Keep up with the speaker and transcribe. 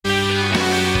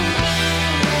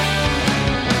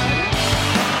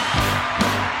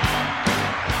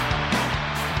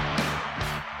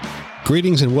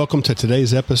Greetings and welcome to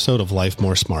today's episode of Life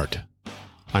More Smart.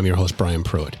 I'm your host, Brian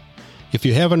Pruitt. If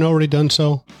you haven't already done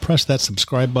so, press that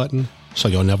subscribe button so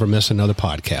you'll never miss another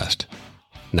podcast.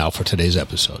 Now for today's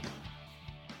episode.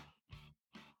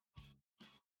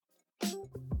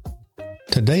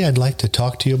 Today I'd like to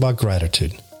talk to you about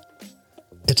gratitude.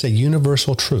 It's a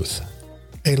universal truth,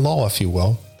 a law, if you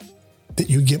will, that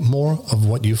you get more of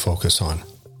what you focus on.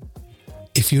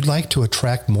 If you'd like to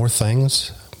attract more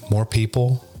things, more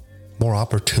people, more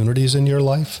opportunities in your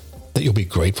life that you'll be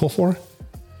grateful for,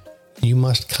 you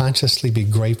must consciously be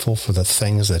grateful for the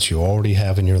things that you already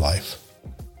have in your life.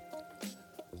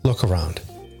 Look around.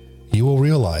 You will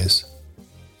realize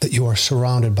that you are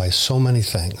surrounded by so many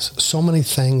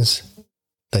things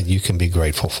that you can be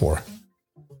grateful for.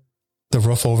 The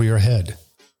roof over your head,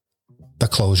 the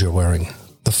clothes you're wearing,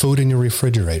 the food in your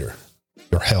refrigerator,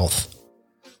 your health,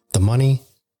 the money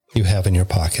you have in your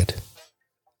pocket,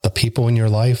 the people in your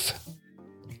life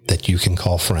that you can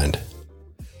call friend.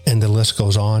 And the list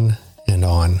goes on and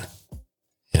on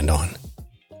and on.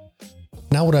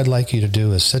 Now what I'd like you to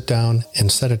do is sit down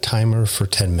and set a timer for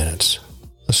 10 minutes,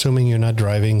 assuming you're not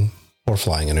driving or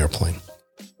flying an airplane.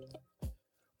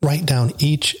 Write down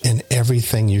each and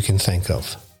everything you can think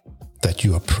of that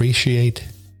you appreciate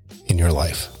in your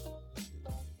life.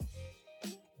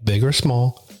 Big or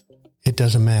small, it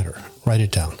doesn't matter. Write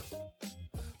it down.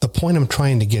 The point I'm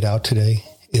trying to get out today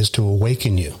is to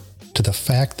awaken you to the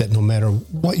fact that no matter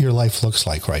what your life looks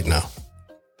like right now,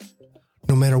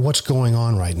 no matter what's going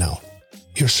on right now,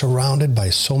 you're surrounded by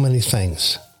so many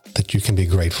things that you can be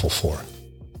grateful for.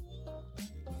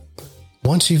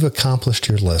 Once you've accomplished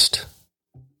your list,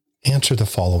 answer the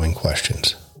following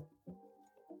questions.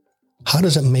 How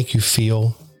does it make you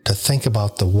feel to think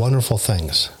about the wonderful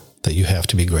things that you have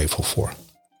to be grateful for?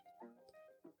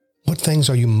 What things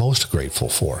are you most grateful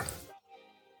for?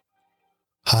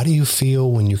 How do you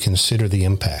feel when you consider the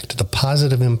impact, the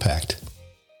positive impact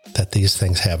that these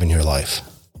things have in your life?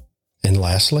 And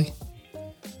lastly,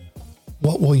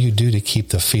 what will you do to keep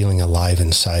the feeling alive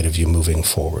inside of you moving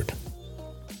forward?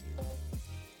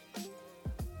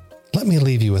 Let me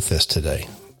leave you with this today.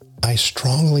 I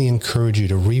strongly encourage you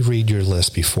to reread your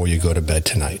list before you go to bed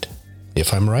tonight.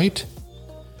 If I'm right,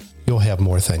 you'll have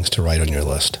more things to write on your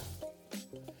list.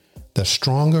 The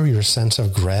stronger your sense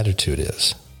of gratitude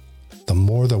is, the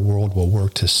more the world will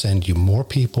work to send you more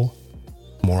people,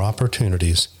 more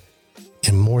opportunities,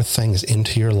 and more things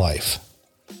into your life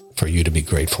for you to be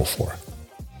grateful for.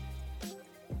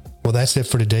 Well, that's it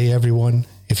for today, everyone.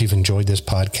 If you've enjoyed this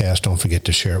podcast, don't forget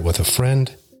to share it with a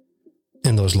friend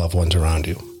and those loved ones around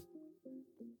you.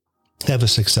 Have a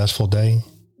successful day,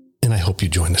 and I hope you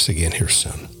join us again here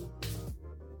soon.